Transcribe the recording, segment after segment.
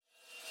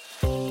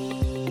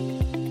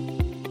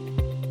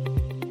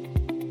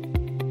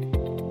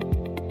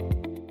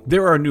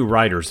There are new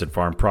writers at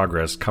Farm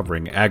Progress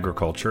covering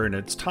agriculture, and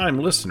it's time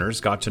listeners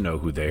got to know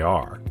who they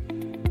are.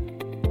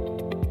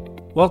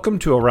 Welcome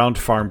to Around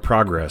Farm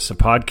Progress, a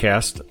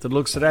podcast that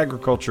looks at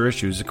agriculture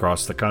issues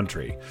across the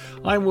country.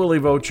 I'm Willie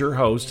Vogt, your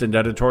host and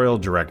editorial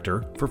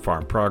director for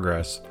Farm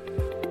Progress.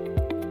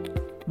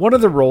 One of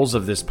the roles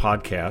of this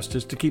podcast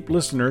is to keep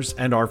listeners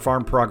and our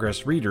Farm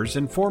Progress readers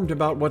informed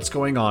about what's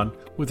going on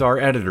with our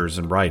editors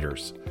and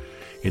writers.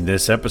 In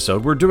this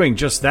episode, we're doing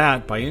just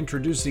that by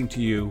introducing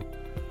to you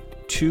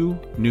two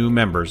new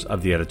members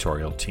of the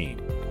editorial team.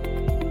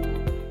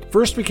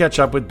 First, we catch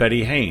up with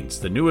Betty Haynes,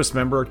 the newest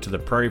member to the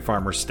Prairie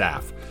Farmer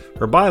staff.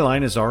 Her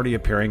byline is already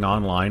appearing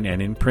online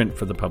and in print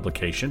for the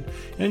publication,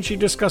 and she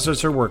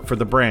discusses her work for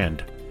the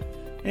brand.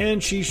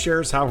 And she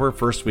shares how her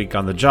first week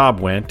on the job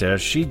went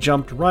as she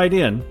jumped right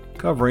in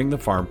covering the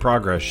Farm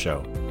Progress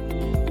show.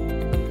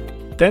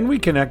 Then we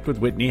connect with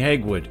Whitney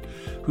Hagwood,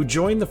 who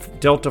joined the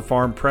Delta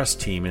Farm Press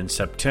team in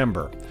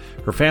September.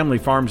 Her family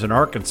farms in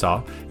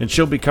Arkansas, and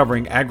she'll be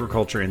covering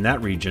agriculture in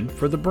that region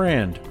for the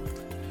brand.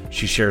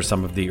 She shares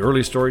some of the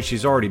early stories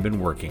she's already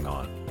been working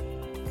on.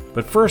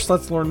 But first,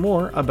 let's learn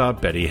more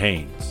about Betty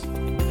Haynes.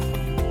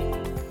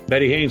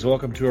 Betty Haynes,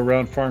 welcome to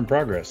Around Farm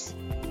Progress.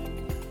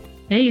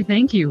 Hey,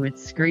 thank you.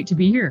 It's great to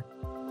be here.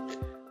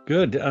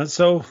 Good.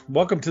 So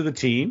welcome to the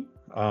team.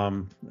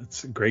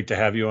 It's great to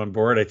have you on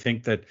board. I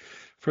think that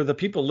for the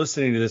people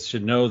listening to this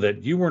should know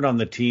that you weren't on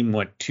the team,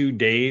 2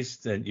 days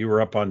that you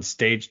were up on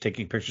stage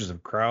taking pictures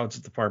of crowds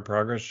at the Farm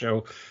Progress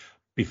show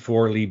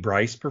before Lee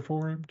Brice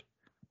performed?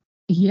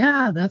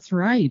 Yeah, that's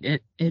right.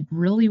 It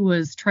really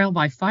was trial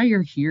by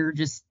fire here,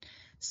 just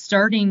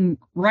starting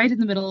right in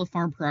the middle of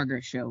Farm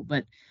Progress show.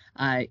 But,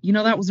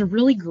 that was a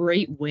really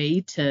great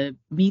way to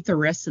meet the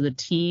rest of the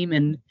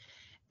team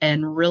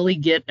and really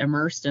get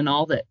immersed in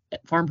all that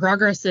Farm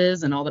Progress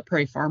is and all that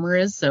Prairie Farmer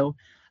is. So,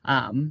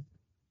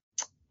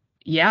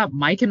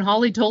 Mike and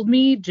Holly told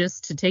me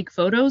just to take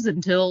photos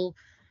until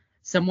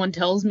someone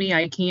tells me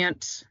I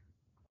can't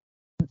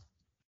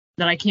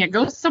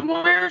go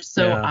somewhere.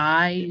 So yeah.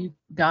 I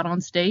got on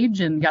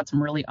stage and got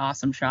some really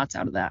awesome shots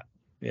out of that.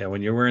 Yeah,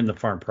 when you're wearing the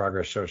Farm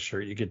Progress show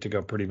shirt, you get to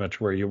go pretty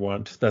much where you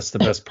want. That's the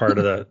best part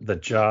of the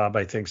job,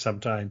 I think,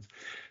 sometimes.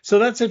 So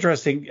that's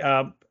interesting.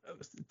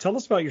 Tell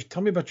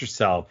me about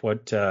yourself.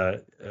 What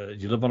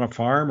you live on a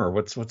farm, or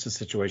what's the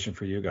situation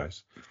for you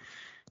guys?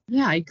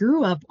 Yeah, I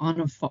grew up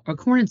on a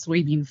corn and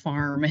soybean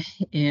farm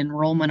in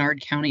rural Menard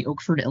County,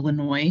 Oakford,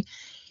 Illinois.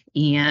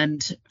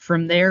 And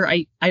from there,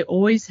 I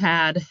always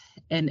had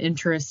an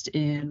interest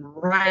in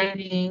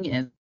writing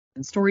and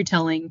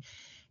storytelling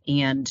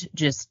and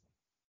just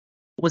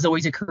was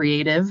always a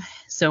creative.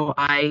 So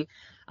I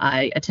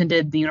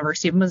attended the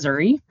University of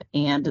Missouri,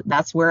 and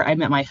that's where I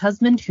met my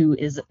husband, who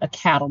is a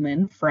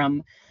cattleman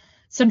from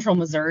central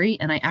Missouri.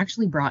 And I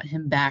actually brought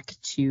him back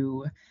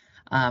to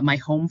my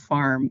home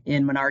farm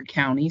in Menard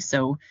County.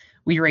 So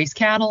we raise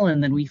cattle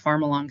and then we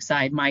farm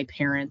alongside my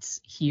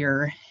parents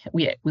here.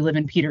 We live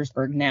in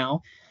Petersburg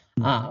now.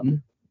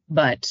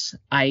 But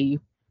we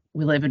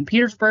live in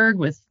Petersburg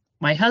with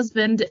my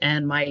husband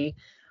and my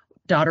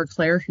daughter,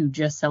 Claire, who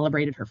just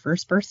celebrated her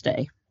first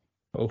birthday.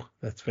 Oh,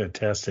 that's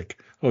fantastic.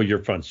 Oh, your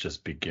fun's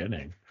just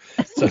beginning.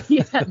 So.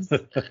 Yes.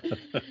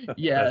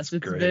 Yes.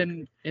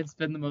 Great. It's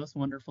been the most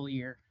wonderful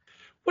year.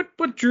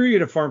 What drew you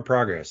to Farm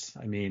Progress?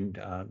 I mean,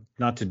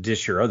 not to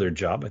dish your other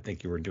job. I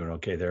think you were doing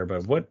okay there,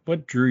 but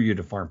what drew you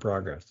to Farm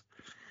Progress?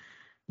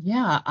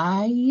 Yeah,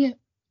 I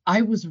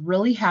was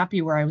really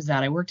happy where I was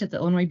at. I worked at the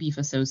Illinois Beef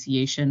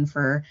Association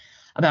for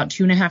about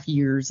 2.5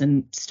 years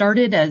and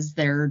started as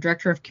their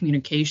director of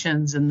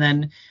communications and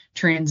then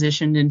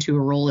transitioned into a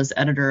role as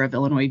editor of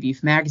Illinois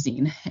Beef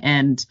Magazine.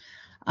 And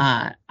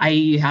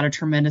I had a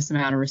tremendous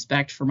amount of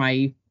respect for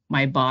my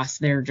boss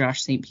there,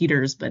 Josh St.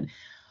 Peters, but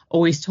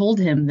always told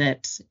him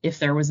that if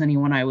there was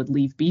anyone I would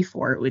leave beef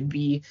for, it would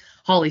be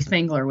Holly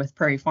Spangler with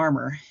Prairie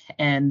Farmer.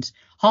 And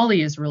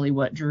Holly is really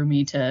what drew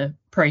me to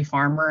Prairie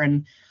Farmer.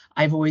 And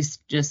I've always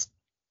just,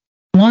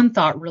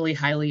 thought really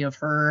highly of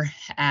her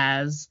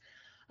as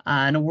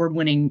an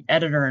award-winning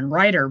editor and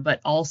writer,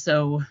 but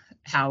also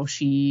how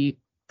she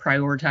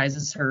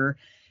prioritizes her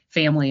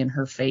family and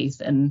her faith.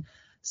 And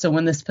so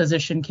when this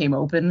position came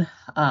open,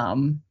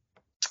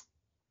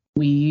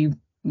 we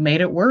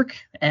made it work,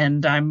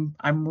 and I'm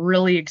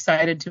really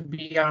excited to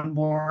be on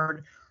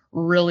board,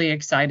 really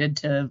excited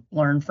to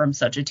learn from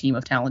such a team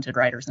of talented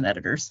writers and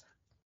editors.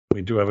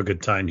 We do have a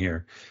good time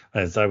here.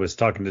 As I was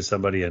talking to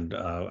somebody, and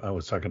I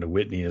was talking to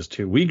Whitney as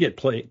too, we get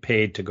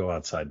paid to go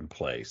outside and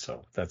play,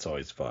 so that's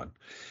always fun,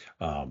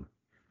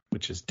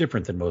 which is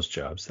different than most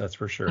jobs, that's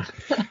for sure.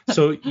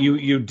 So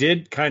you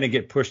did kind of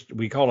get pushed.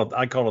 I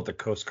call it the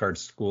Coast Guard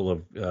School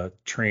of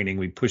Training.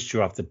 We pushed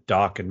you off the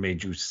dock and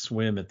made you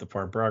swim at the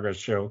Farm Progress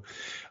show.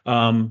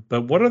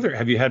 But what other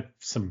have you had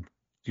some?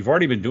 You've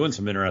already been doing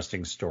some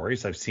interesting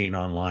stories I've seen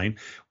online.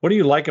 What do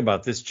you like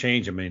about this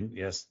change? I mean,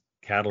 yes,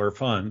 cattle are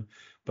fun,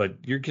 but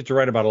you get to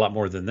write about a lot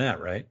more than that,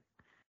 right?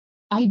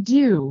 I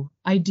do.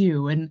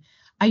 And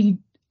I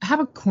have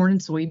a corn and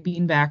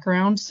soybean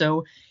background,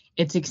 so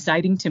it's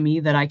exciting to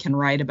me that I can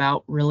write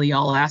about really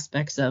all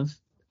aspects of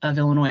of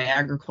Illinois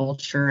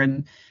agriculture.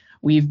 And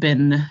we've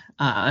been,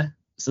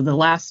 so the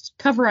last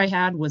cover I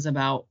had was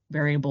about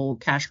variable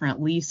cash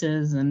grant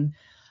leases, and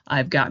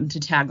I've gotten to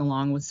tag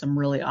along with some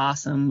really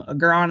awesome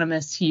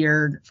agronomists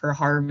here for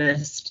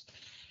harvest,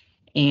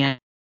 and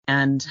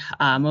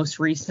most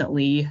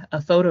recently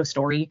a photo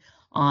story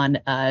on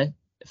a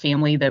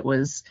family that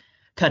was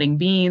cutting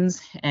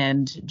beans,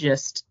 and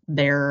just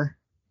their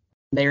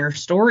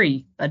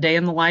story, a day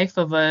in the life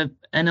of an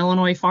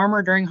Illinois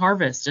farmer during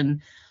harvest.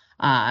 And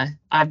I've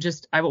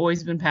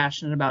always been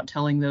passionate about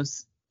telling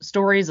those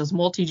stories, those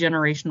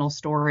multi-generational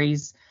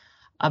stories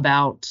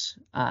about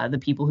the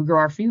people who grow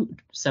our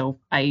food. So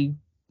I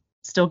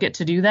still get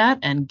to do that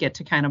and get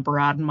to kind of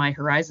broaden my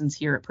horizons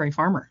here at Prairie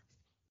Farmer.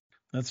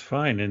 That's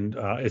fine. And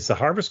is the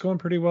harvest going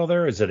pretty well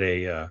there? Is it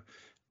a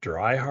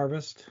dry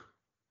harvest?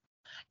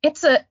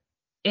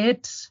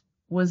 It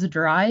was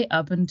dry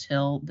up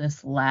until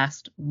this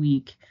last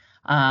week.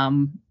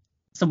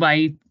 So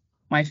my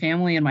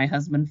family and my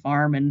husband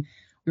farm, and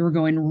we were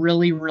going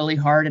really, really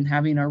hard and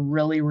having a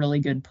really, really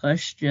good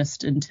push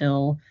just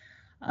until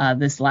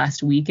this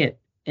last week.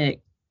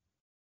 It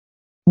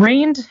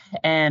rained,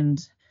 and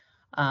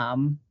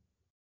having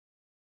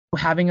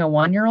a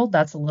 1-year-old,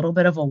 that's a little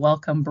bit of a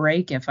welcome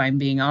break, if I'm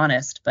being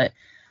honest. But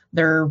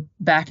they're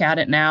back at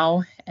it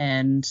now,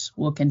 and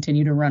we'll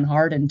continue to run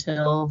hard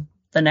until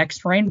the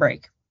next rain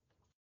break.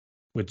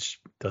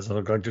 Which doesn't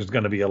look like there's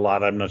going to be a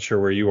lot. I'm not sure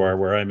where you are,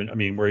 where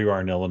you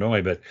are in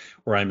Illinois, but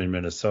where I'm in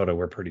Minnesota,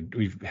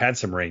 we've had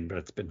some rain, but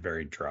it's been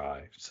very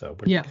dry. So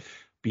yeah,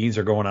 beans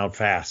are going out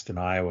fast in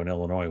Iowa and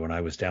Illinois when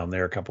I was down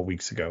there a couple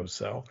weeks ago.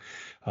 So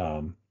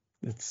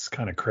it's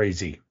kind of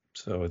crazy.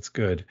 So it's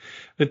good.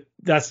 But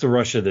that's the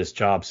rush of this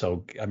job.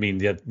 So, I mean,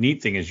 the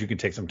neat thing is you can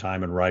take some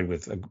time and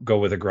go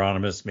with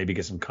agronomists, maybe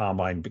get some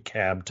combine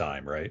cab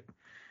time, right?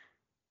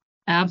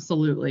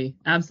 Absolutely.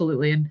 And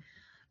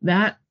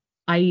that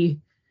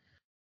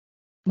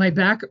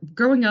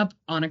growing up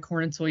on a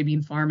corn and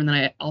soybean farm, and then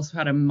I also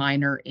had a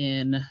minor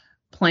in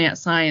plant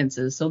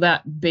sciences. So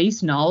that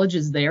base knowledge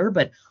is there,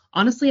 but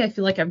honestly, I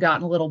feel like I've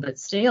gotten a little bit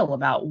stale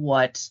about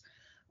what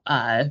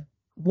I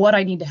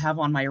need to have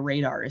on my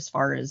radar as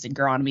far as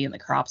agronomy and the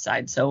crop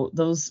side. So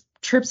those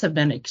trips have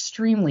been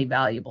extremely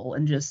valuable,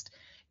 and just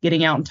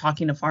getting out and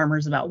talking to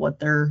farmers about what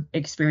they're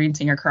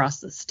experiencing across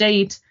the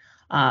state,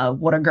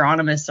 what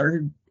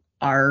agronomists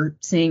are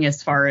seeing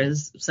as far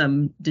as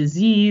some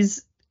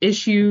disease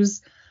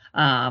issues,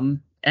 and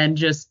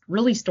just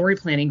really story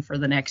planning for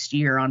the next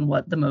year on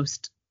what the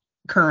most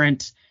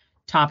current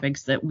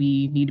topics that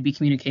we need to be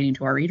communicating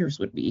to our readers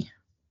would be.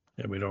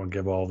 Yeah, we don't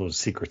give all those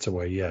secrets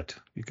away yet.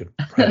 You could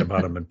write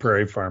about them in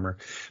Prairie Farmer.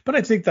 But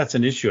I think that's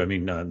an issue. I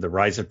mean, the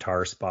rise of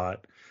tar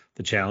spot,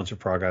 the challenge of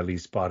frog-eye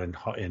leaf spot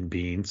in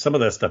beans, some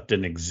of that stuff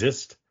didn't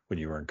exist when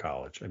you were in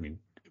college. I mean,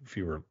 if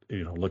you were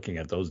looking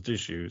at those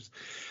issues.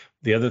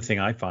 The other thing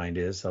I find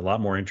is a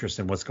lot more interest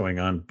in what's going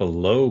on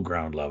below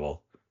ground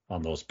level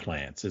on those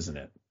plants, isn't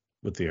it,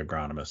 with the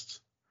agronomists?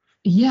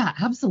 Yeah,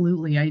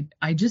 absolutely.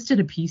 I just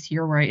did a piece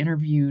here where I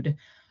interviewed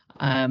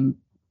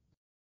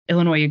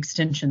Illinois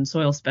Extension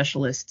soil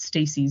specialist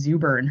Stacy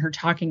Zuber, and her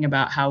talking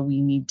about how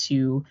we need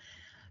to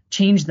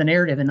change the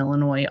narrative in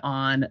Illinois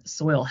on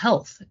soil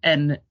health.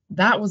 And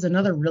that was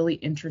another really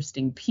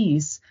interesting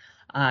piece,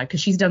 because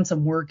she's done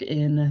some work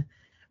in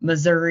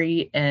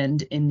Missouri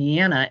and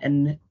Indiana,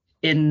 and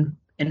in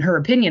her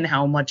opinion,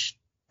 how much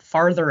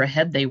farther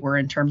ahead they were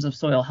in terms of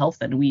soil health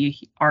than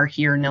we are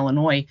here in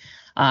Illinois,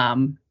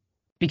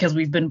 because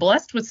we've been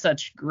blessed with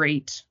such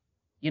great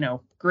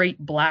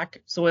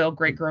black soil,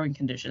 great growing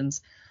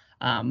conditions.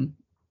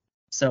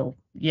 So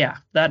yeah,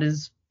 that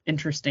is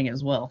interesting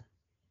as well.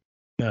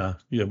 Yeah,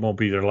 it won't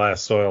be their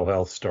last soil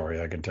health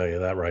story, I can tell you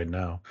that right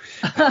now.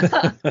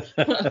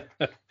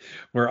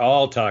 We're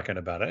all talking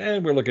about it,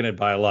 and we're looking at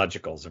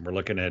biologicals, and we're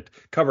looking at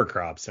cover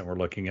crops, and we're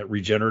looking at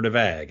regenerative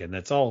ag, and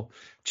it's all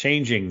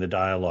changing the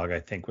dialogue, I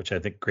think, which I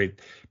think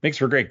makes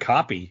for great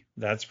copy,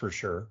 that's for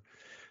sure.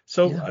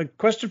 So yeah. A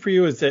question for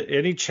you is that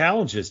any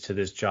challenges to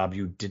this job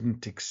you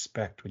didn't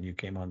expect when you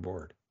came on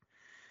board?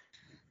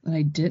 That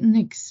I didn't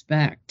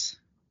expect.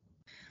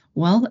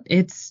 Well,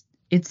 it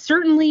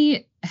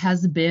certainly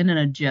has been an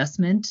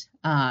adjustment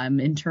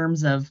in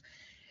terms of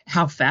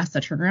how fast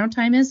the turnaround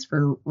time is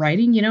for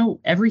writing.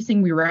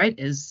 Everything we write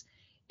is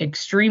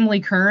extremely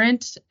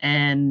current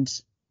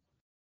and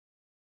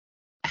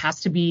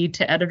has to be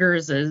to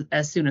editors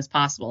as soon as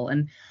possible.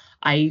 And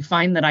I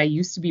find that I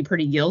used to be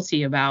pretty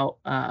guilty of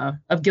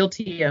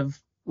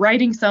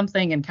writing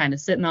something and kind of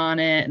sitting on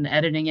it and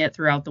editing it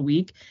throughout the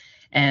week.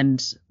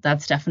 And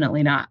that's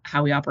definitely not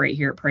how we operate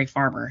here at Prairie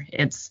Farmer.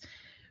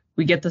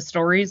 We get the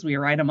stories, we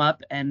write them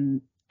up,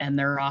 and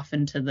they're off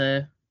into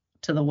the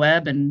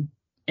web and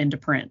into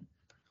print.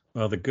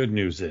 Well, the good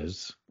news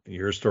is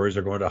your stories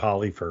are going to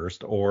Holly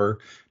first, or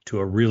to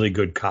a really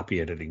good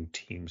copy editing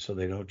team, so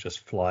they don't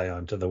just fly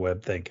onto the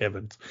web, thank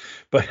heavens.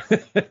 But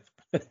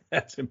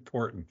that's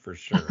important for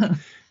sure.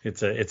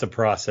 It's a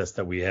process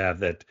that we have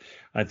that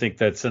I think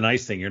that's a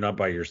nice thing. You're not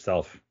by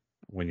yourself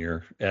when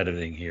you're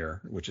editing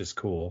here, which is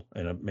cool,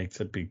 and it makes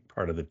a big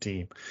part of the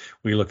team.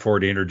 We look forward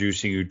to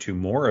introducing you to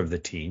more of the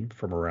team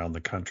from around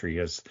the country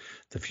as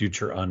the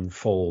future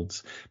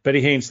unfolds.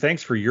 Betty Haynes,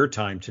 thanks for your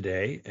time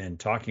today and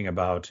talking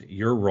about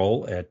your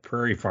role at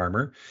Prairie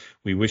Farmer.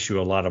 We wish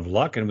you a lot of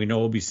luck, and we know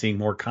we'll be seeing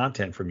more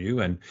content from you.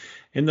 And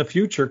in the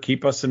future,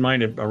 keep us in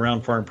mind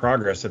around Farm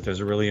Progress if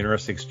there's a really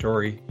interesting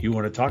story you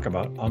want to talk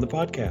about on the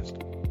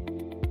podcast.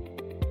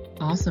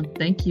 Awesome.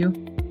 Thank you.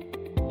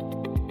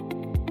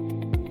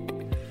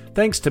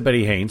 Thanks to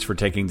Betty Haynes for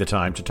taking the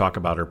time to talk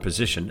about her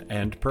position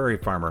and Prairie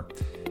Farmer.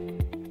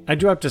 I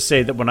do have to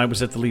say that when I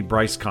was at the Lee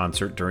Brice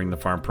concert during the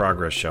Farm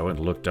Progress show and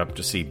looked up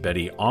to see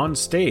Betty on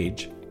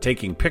stage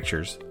taking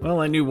pictures, well,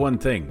 I knew one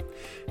thing.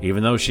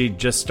 Even though she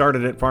just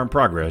started at Farm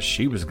Progress,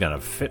 she was going to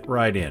fit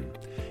right in.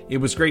 It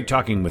was great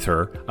talking with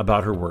her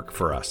about her work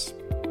for us.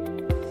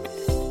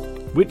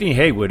 Whitney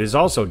Haywood is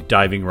also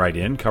diving right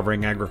in,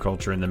 covering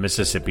agriculture in the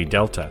Mississippi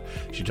Delta.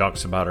 She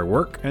talks about her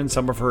work and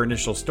some of her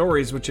initial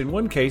stories, which in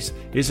one case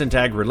isn't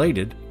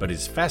ag-related, but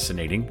is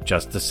fascinating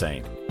just the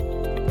same.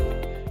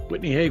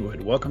 Whitney Haywood,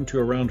 welcome to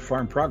Around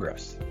Farm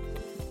Progress.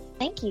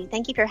 Thank you.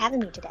 Thank you for having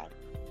me today.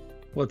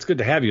 Well, it's good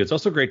to have you. It's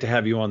also great to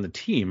have you on the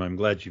team. I'm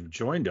glad you've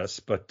joined us,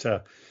 but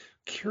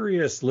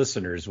curious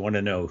listeners want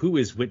to know, who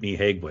is Whitney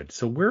Haywood?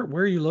 So where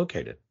are you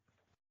located?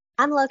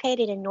 I'm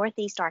located in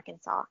Northeast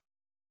Arkansas.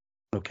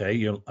 Okay,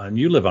 you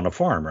live on a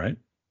farm, right?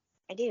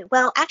 I do.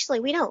 Well, actually,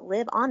 we don't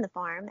live on the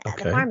farm.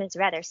 Okay. The farm is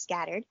rather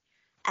scattered.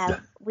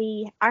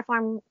 Our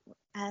farm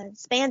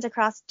spans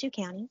across 2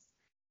 counties,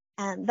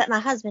 but my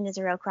husband is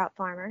a row crop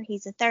farmer.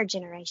 He's a 3rd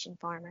generation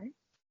farmer.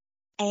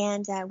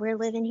 And we're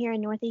living here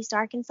in Northeast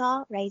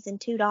Arkansas, raising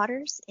 2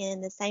 daughters in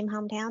the same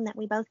hometown that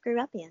we both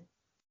grew up in.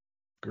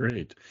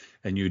 Great.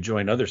 And you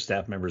join other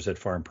staff members at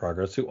Farm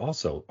Progress who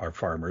also are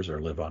farmers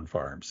or live on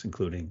farms,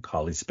 including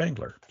Holly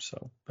Spangler.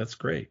 So that's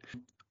great.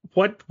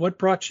 What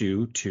brought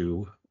you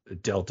to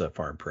Delta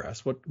Farm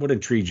Press? What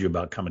intrigued you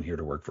about coming here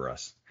to work for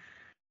us?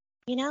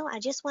 I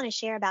just want to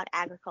share about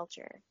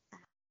agriculture.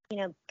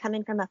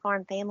 Coming from a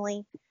farm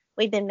family,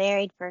 we've been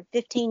married for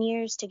 15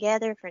 years,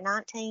 together for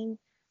 19.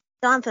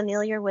 So I'm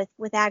familiar with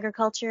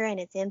agriculture and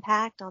its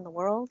impact on the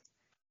world.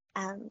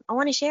 I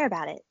want to share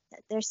about it.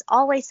 There's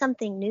always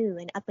something new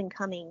and up and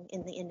coming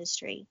in the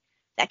industry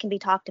that can be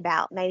talked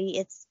about. Maybe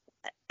it's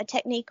a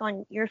technique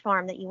on your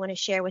farm that you want to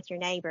share with your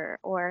neighbor,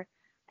 or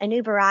a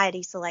new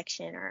variety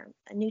selection, or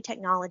a new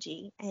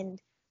technology. And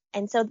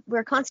so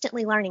we're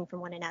constantly learning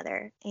from one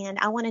another. And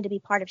I wanted to be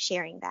part of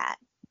sharing that.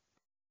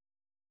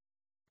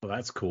 Well,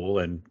 that's cool.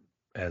 And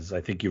as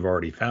I think you've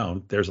already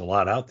found, there's a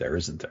lot out there,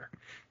 isn't there?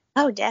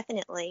 Oh,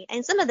 definitely.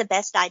 And some of the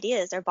best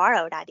ideas are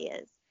borrowed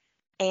ideas.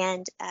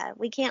 And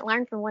we can't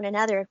learn from one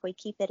another if we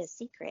keep it a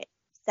secret.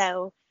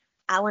 So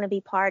I want to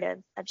be part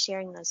of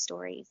sharing those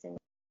stories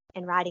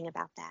and writing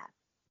about that.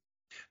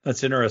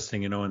 That's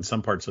interesting. In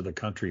some parts of the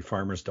country,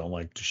 farmers don't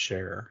like to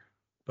share,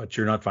 but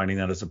you're not finding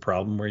that as a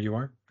problem where you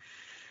are?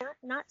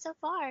 Not so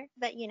far,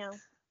 but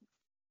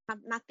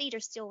my feet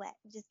are still wet.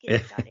 Just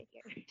getting started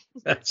here.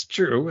 That's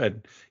true.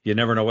 And you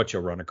never know what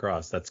you'll run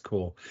across. That's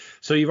cool.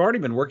 So you've already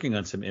been working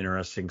on some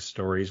interesting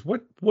stories.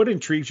 What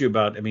intrigues you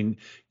about,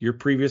 your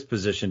previous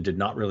position did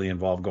not really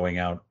involve going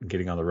out and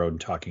getting on the road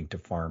and talking to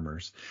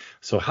farmers.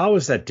 So how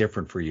is that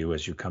different for you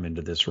as you come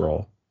into this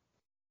role?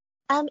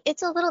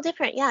 It's a little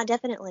different. Yeah,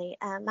 definitely.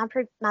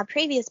 My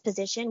previous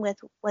position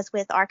was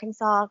with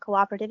Arkansas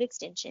Cooperative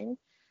Extension.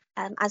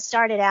 I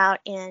started out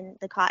in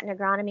the cotton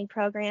agronomy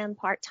program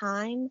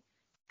part-time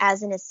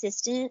as an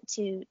assistant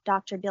to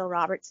Dr. Bill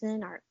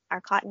Robertson,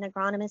 our cotton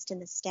agronomist in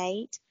the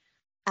state.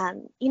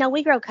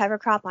 We grow cover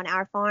crop on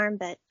our farm,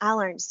 but I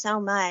learned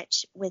so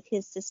much with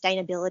his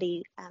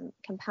sustainability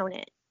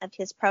component of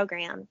his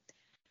program,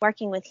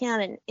 working with him,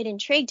 and it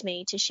intrigued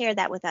me to share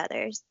that with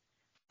others.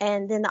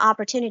 And then the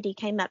opportunity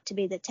came up to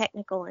be the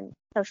technical and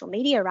social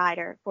media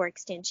writer for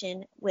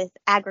Extension with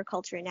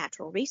Agriculture and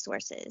Natural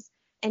Resources.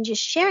 And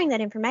just sharing that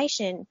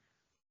information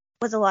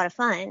was a lot of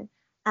fun.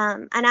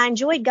 And I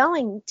enjoyed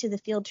going to the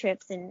field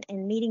trips and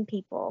meeting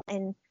people.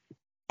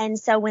 And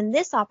so when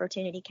this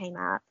opportunity came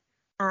up,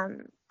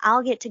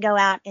 I'll get to go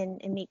out and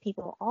meet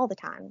people all the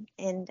time.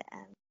 And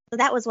so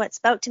that was what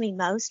spoke to me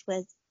most,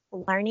 was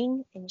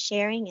learning and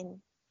sharing and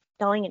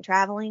going and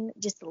traveling.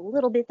 Just a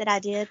little bit that I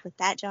did with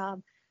that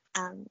job.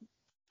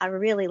 I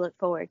really look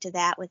forward to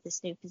that with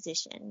this new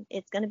position.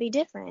 It's going to be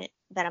different,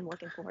 but I'm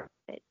looking forward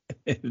to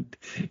it.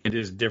 It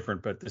is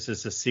different, but this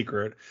is a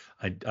secret.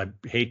 I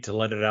hate to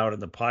let it out in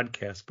the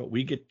podcast, but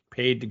we get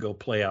paid to go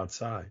play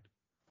outside.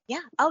 Yeah.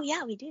 Oh,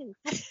 yeah, we do.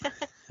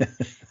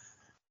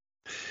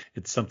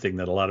 It's something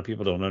that a lot of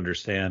people don't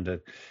understand.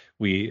 That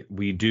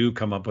we do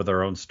come up with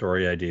our own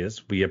story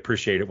ideas. We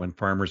appreciate it when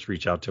farmers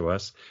reach out to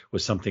us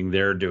with something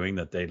they're doing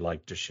that they'd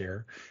like to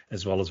share,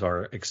 as well as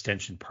our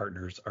extension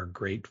partners are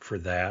great for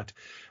that.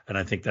 And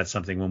I think that's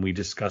something when we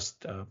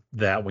discussed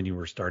that when you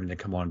were starting to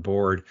come on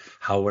board,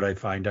 how would I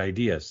find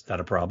ideas? Is that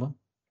a problem?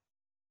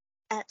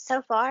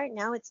 So far,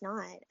 no, it's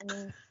not.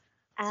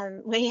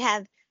 We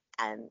have,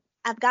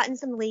 I've gotten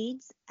some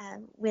leads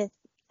with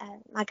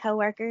my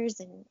coworkers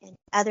and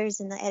others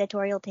in the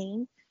editorial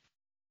team.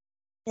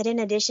 That in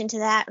addition to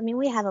that, I mean,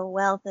 we have a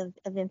wealth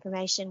of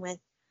information with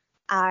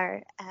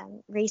our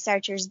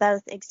researchers,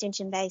 both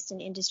extension-based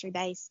and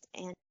industry-based,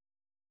 and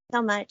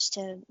so much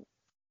to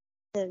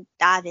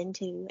dive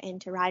into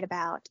and to write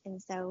about.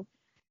 And so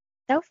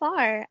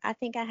far, I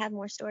think I have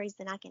more stories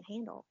than I can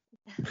handle.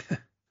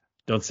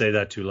 Don't say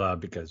that too loud,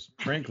 because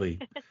frankly,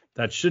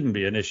 that shouldn't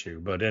be an issue.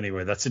 But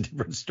anyway, that's a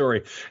different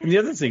story. And the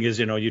other thing is,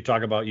 you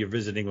talk about you're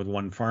visiting with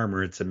one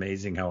farmer. It's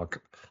amazing how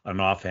an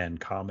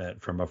offhand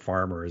comment from a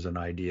farmer is an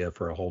idea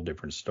for a whole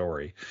different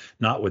story.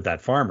 Not with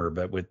that farmer,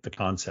 but with the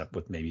concept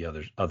with maybe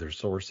other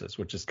sources,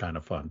 which is kind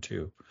of fun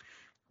too,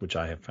 which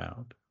I have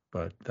found.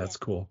 But that's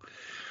cool.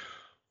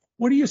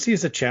 What do you see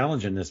as a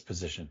challenge in this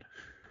position?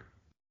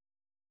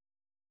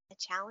 A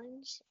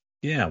challenge?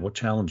 Yeah, what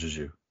challenges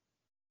you?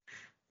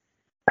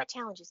 What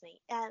challenges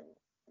me?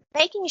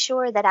 Making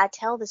sure that I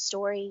tell the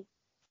story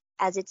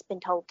as it's been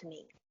told to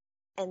me,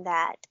 and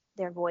that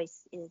their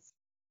voice is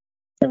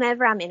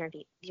whomever I'm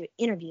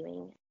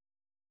interviewing,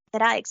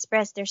 that I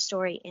express their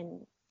story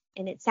and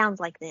it sounds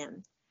like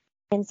them.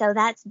 And so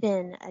that's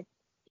been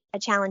a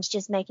challenge,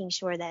 just making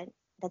sure that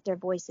their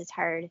voice is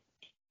heard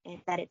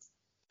and that it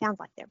sounds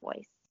like their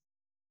voice.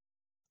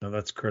 No,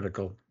 that's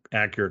critical.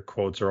 Accurate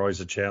quotes are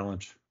always a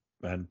challenge.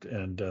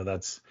 And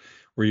that's,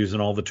 we're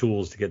using all the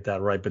tools to get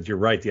that right. But you're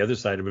right. The other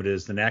side of it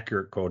is an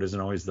accurate quote isn't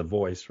always the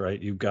voice,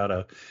 right? You've got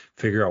to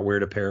figure out where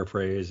to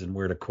paraphrase and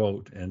where to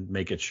quote and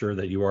make it sure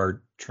that you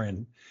are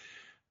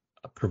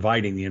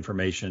providing the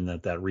information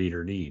that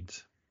reader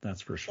needs.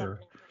 That's for sure.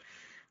 Definitely.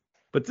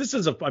 But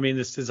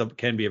this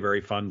can be a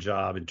very fun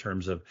job in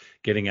terms of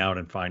getting out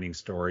and finding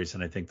stories.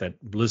 And I think that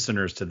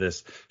listeners to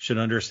this should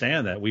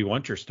understand that we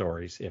want your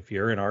stories. If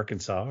you're in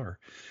Arkansas or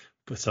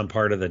some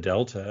part of the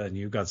Delta and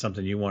you've got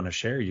something you want to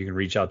share, you can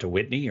reach out to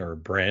Whitney or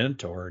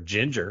Brent or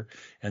Ginger,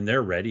 and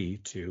they're ready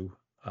to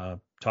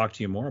talk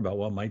to you more about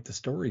what might the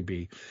story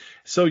be.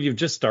 So you've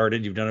just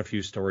started, you've done a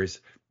few stories.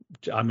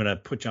 I'm going to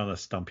put you on the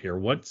stump here.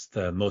 What's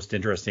the most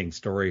interesting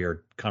story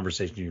or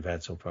conversation you've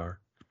had so far?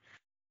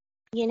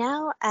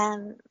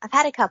 I've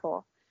had a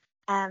couple.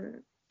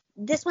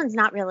 This one's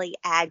not really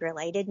ag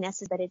related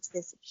necessarily, but it's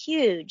this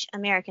huge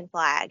American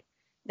flag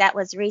that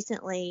was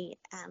recently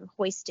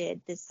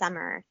hoisted this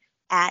summer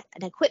at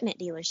an equipment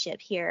dealership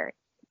here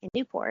in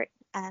Newport,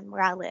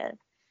 where I live.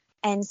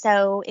 And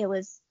so it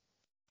was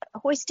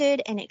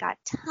hoisted and it got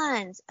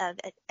tons of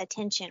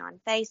attention on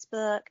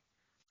Facebook,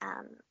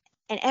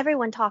 and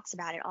everyone talks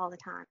about it all the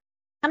time.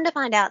 Come to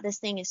find out, this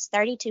thing is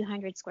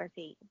 3,200 square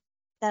feet.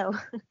 So,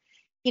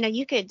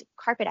 you could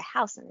carpet a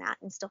house in that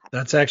and still have.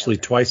 That's actually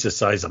twice the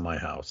size of my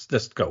house.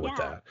 Just go with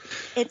that.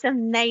 It's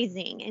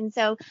amazing. And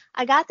so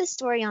I got the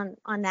story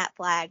on that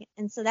flag,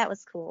 and so that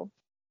was cool.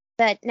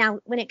 But now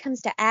when it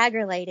comes to ag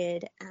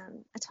related,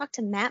 I talked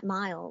to Matt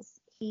Miles.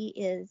 He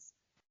is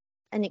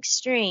an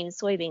extreme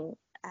soybean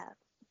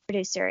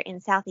producer in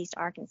Southeast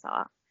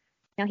Arkansas.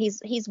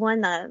 He's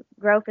won the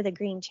Grow for the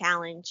Green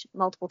Challenge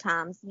multiple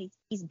times.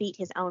 He's beat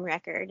his own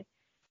record.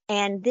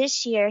 And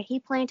this year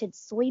he planted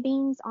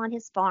soybeans on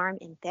his farm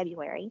in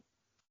February,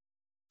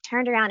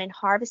 turned around and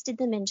harvested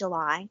them in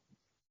July,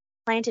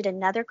 planted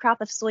another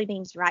crop of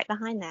soybeans right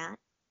behind that.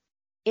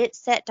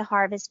 It's set to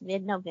harvest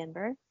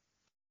mid-November,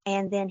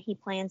 and then he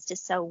plans to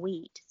sow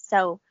wheat.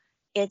 So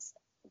it's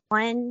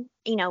one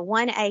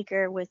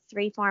acre with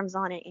 3 farms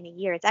on it in a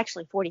year. It's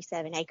actually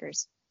 47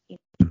 acres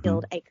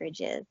field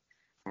acreage is.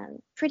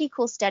 Pretty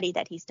cool study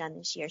that he's done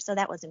this year. So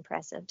that was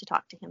impressive to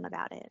talk to him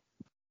about it.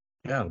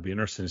 Yeah, it'll be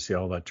interesting to see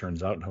how that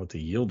turns out and what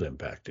the yield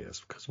impact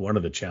is, because one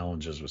of the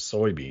challenges with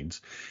soybeans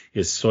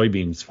is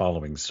soybeans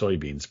following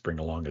soybeans bring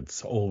along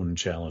its own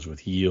challenge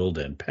with yield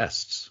and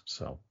pests.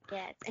 So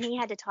yes, and he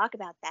had to talk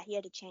about that. He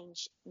had to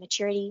change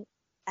maturity,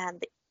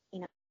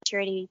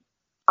 maturity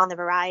on the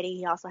variety.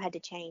 He also had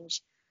to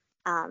change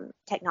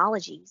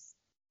technologies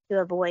to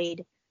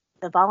avoid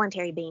the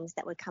voluntary beans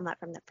that would come up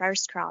from the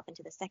first crop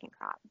into the second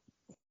crop.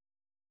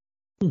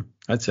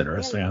 That's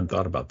interesting. I hadn't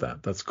thought about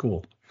that. That's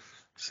cool.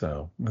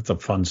 So that's a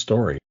fun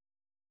story.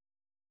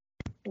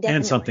 Definitely.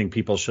 And something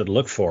people should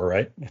look for,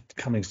 right?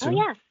 Coming soon. Oh,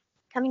 yeah.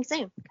 Coming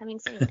soon.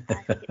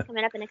 It's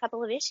coming up in a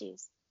couple of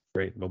issues.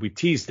 Great. Well, we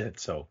teased it.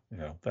 So,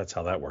 that's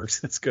how that works.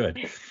 That's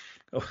good.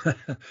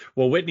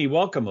 Well, Whitney,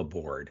 welcome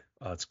aboard.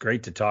 It's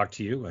great to talk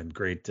to you and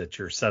great that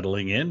you're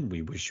settling in.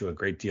 We wish you a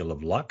great deal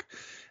of luck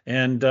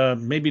and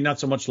maybe not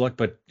so much luck,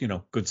 but,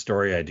 good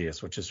story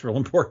ideas, which is real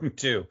important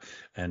too.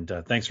 And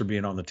thanks for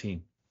being on the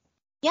team.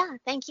 Yeah,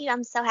 thank you.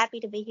 I'm so happy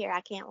to be here.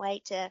 I can't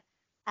wait to,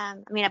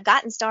 I've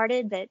gotten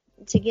started, but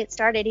to get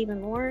started even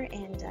more.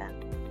 And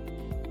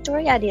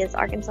story ideas,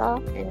 Arkansas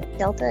and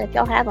Delta, if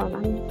y'all have them,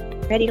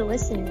 I'm ready to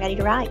listen and ready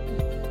to write.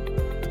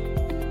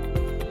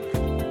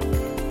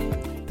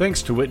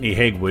 Thanks to Whitney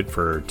Hagewood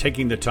for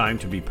taking the time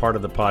to be part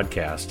of the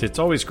podcast. It's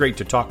always great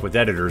to talk with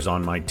editors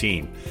on my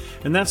team.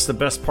 And that's the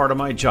best part of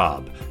my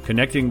job,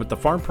 connecting with the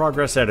Farm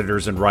Progress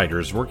editors and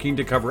writers working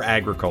to cover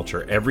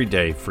agriculture every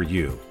day for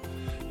you.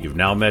 You've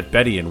now met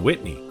Betty and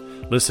Whitney.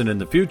 Listen in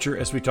the future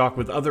as we talk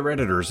with other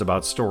editors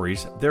about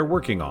stories they're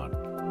working on.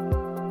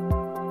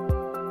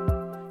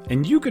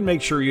 And you can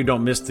make sure you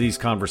don't miss these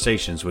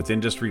conversations with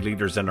industry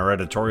leaders and our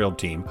editorial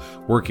team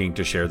working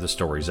to share the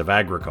stories of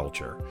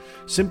agriculture.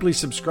 Simply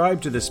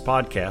subscribe to this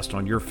podcast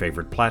on your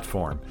favorite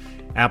platform: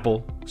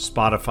 Apple,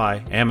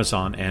 Spotify,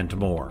 Amazon, and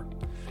more.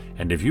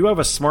 And if you have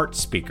a smart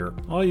speaker,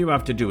 all you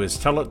have to do is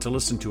tell it to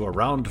listen to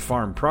Around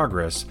Farm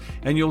Progress,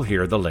 and you'll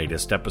hear the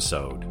latest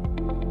episode.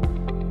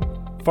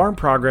 Farm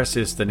Progress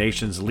is the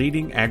nation's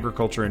leading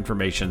agriculture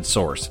information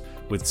source,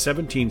 with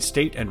 17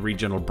 state and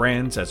regional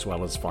brands as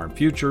well as farm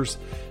futures,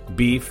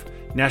 beef,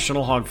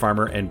 National Hog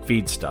Farmer, and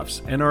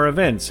feedstuffs, and our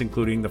events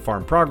including the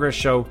Farm Progress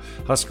Show,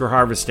 Husker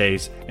Harvest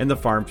Days, and the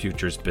Farm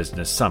Futures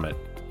Business Summit.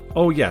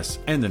 Oh yes,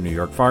 and the New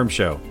York Farm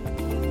Show.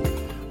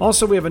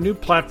 Also, we have a new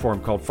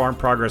platform called Farm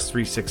Progress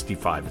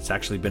 365. It's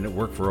actually been at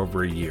work for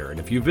over a year. And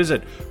if you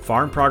visit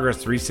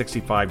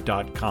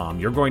farmprogress365.com,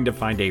 you're going to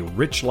find a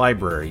rich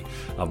library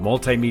of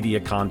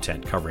multimedia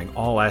content covering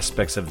all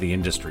aspects of the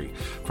industry,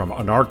 from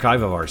an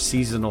archive of our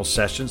seasonal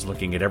sessions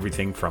looking at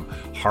everything from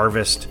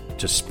harvest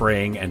to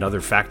spraying and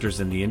other factors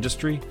in the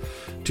industry,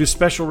 to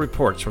special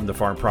reports from the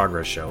Farm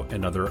Progress Show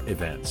and other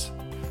events.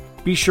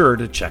 Be sure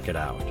to check it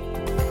out.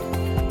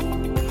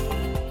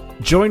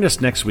 Join us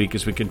next week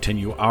as we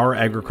continue our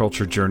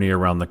agriculture journey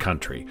around the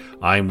country.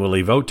 I'm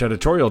Willie Vogt,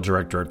 Editorial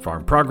Director at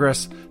Farm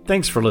Progress.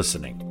 Thanks for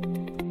listening.